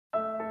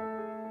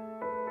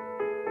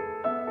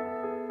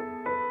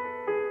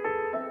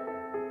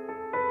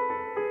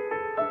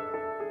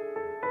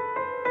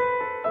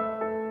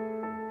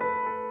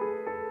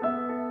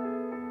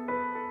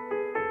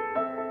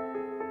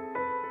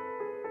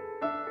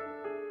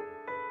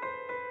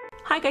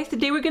Hi guys,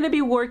 today we're going to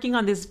be working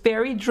on this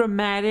very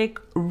dramatic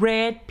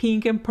red,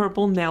 pink, and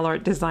purple nail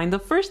art design. The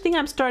first thing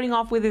I'm starting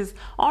off with is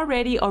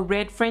already a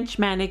red French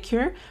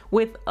manicure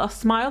with a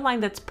smile line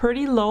that's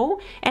pretty low,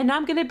 and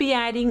I'm going to be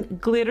adding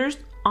glitters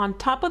on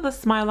top of the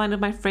smile line of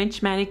my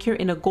French manicure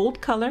in a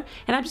gold color,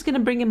 and I'm just going to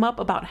bring them up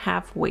about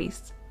halfway.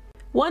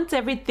 Once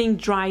everything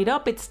dried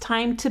up, it's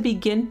time to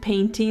begin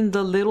painting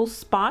the little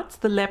spots,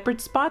 the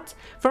leopard spots.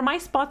 For my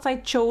spots, I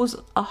chose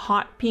a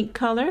hot pink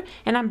color,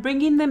 and I'm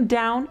bringing them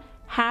down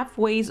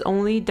halfway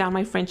only down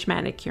my French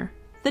manicure.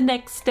 The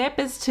next step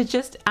is to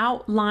just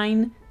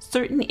outline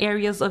certain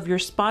areas of your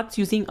spots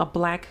using a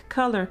black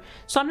color.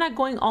 So I'm not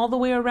going all the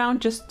way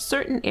around, just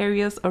certain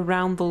areas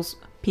around those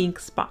pink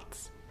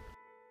spots.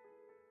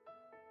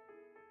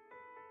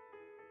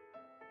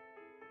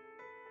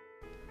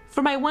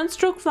 For my one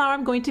stroke flower,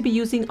 I'm going to be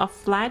using a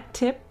flat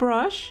tip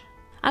brush.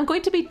 I'm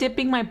going to be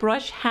dipping my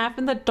brush half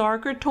in the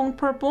darker tone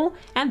purple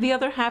and the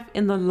other half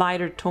in the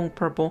lighter tone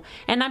purple.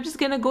 And I'm just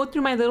going to go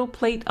through my little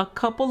plate a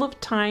couple of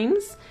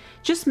times,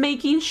 just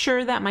making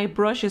sure that my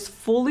brush is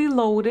fully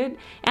loaded.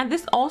 And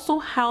this also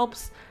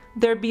helps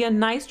there be a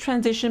nice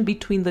transition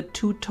between the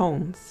two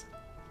tones.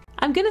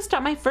 I'm going to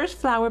start my first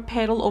flower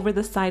petal over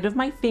the side of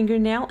my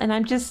fingernail, and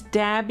I'm just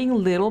dabbing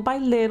little by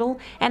little,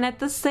 and at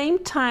the same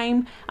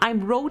time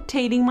I'm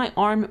rotating my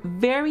arm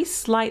very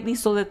slightly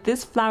so that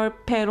this flower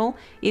petal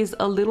is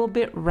a little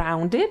bit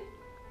rounded.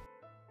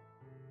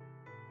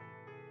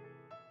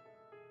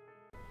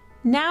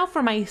 Now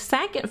for my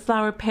second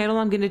flower petal,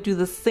 I'm going to do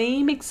the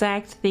same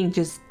exact thing,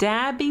 just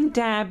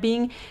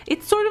dabbing.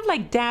 It's sort of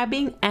like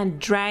dabbing and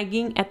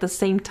dragging at the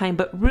same time,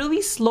 but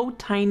really slow,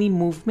 tiny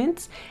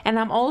movements. And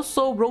I'm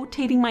also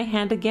rotating my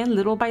hand again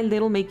little by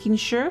little, making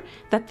sure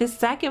that this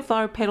second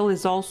flower petal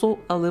is also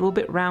a little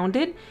bit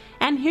rounded.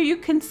 And here you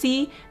can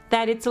see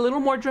that it's a little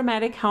more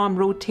dramatic how I'm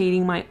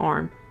rotating my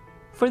arm.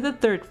 For the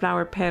third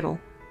flower petal,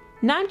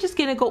 now I'm just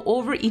going to go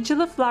over each of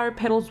the flower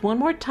petals one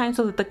more time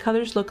so that the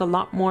colors look a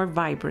lot more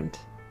vibrant.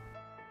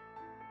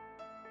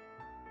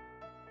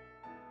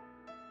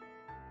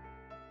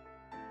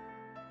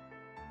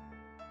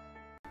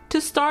 To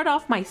start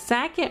off my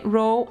second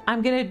row,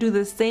 I'm going to do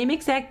the same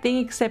exact thing,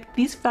 except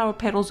these flower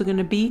petals are going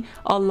to be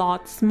a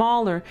lot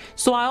smaller.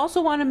 So I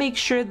also want to make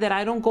sure that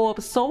I don't go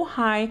up so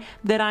high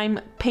that I'm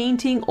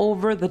painting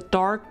over the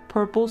dark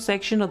purple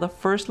section of the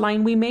first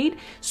line we made.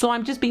 So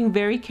I'm just being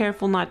very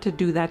careful not to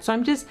do that. So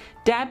I'm just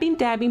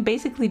dabbing,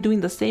 basically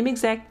doing the same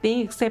exact thing,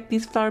 except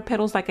these flower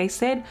petals, like I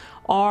said,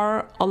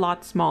 are a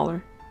lot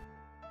smaller.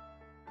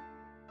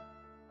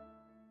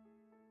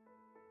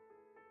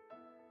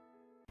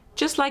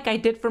 Just like I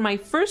did for my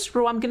first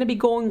row, I'm going to be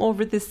going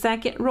over the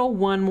second row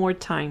one more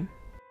time.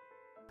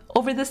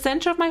 Over the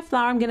center of my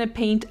flower, I'm going to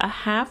paint a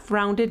half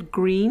rounded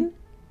green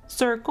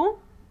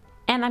circle,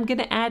 and I'm going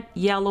to add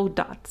yellow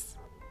dots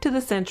to the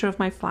center of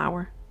my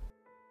flower.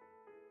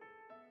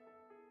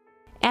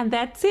 And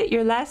that's it.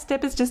 Your last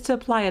step is just to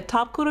apply a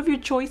top coat of your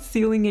choice,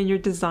 sealing in your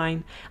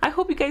design. I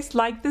hope you guys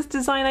like this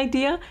design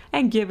idea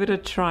and give it a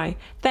try.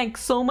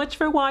 Thanks so much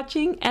for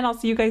watching, and I'll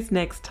see you guys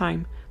next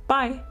time.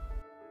 Bye!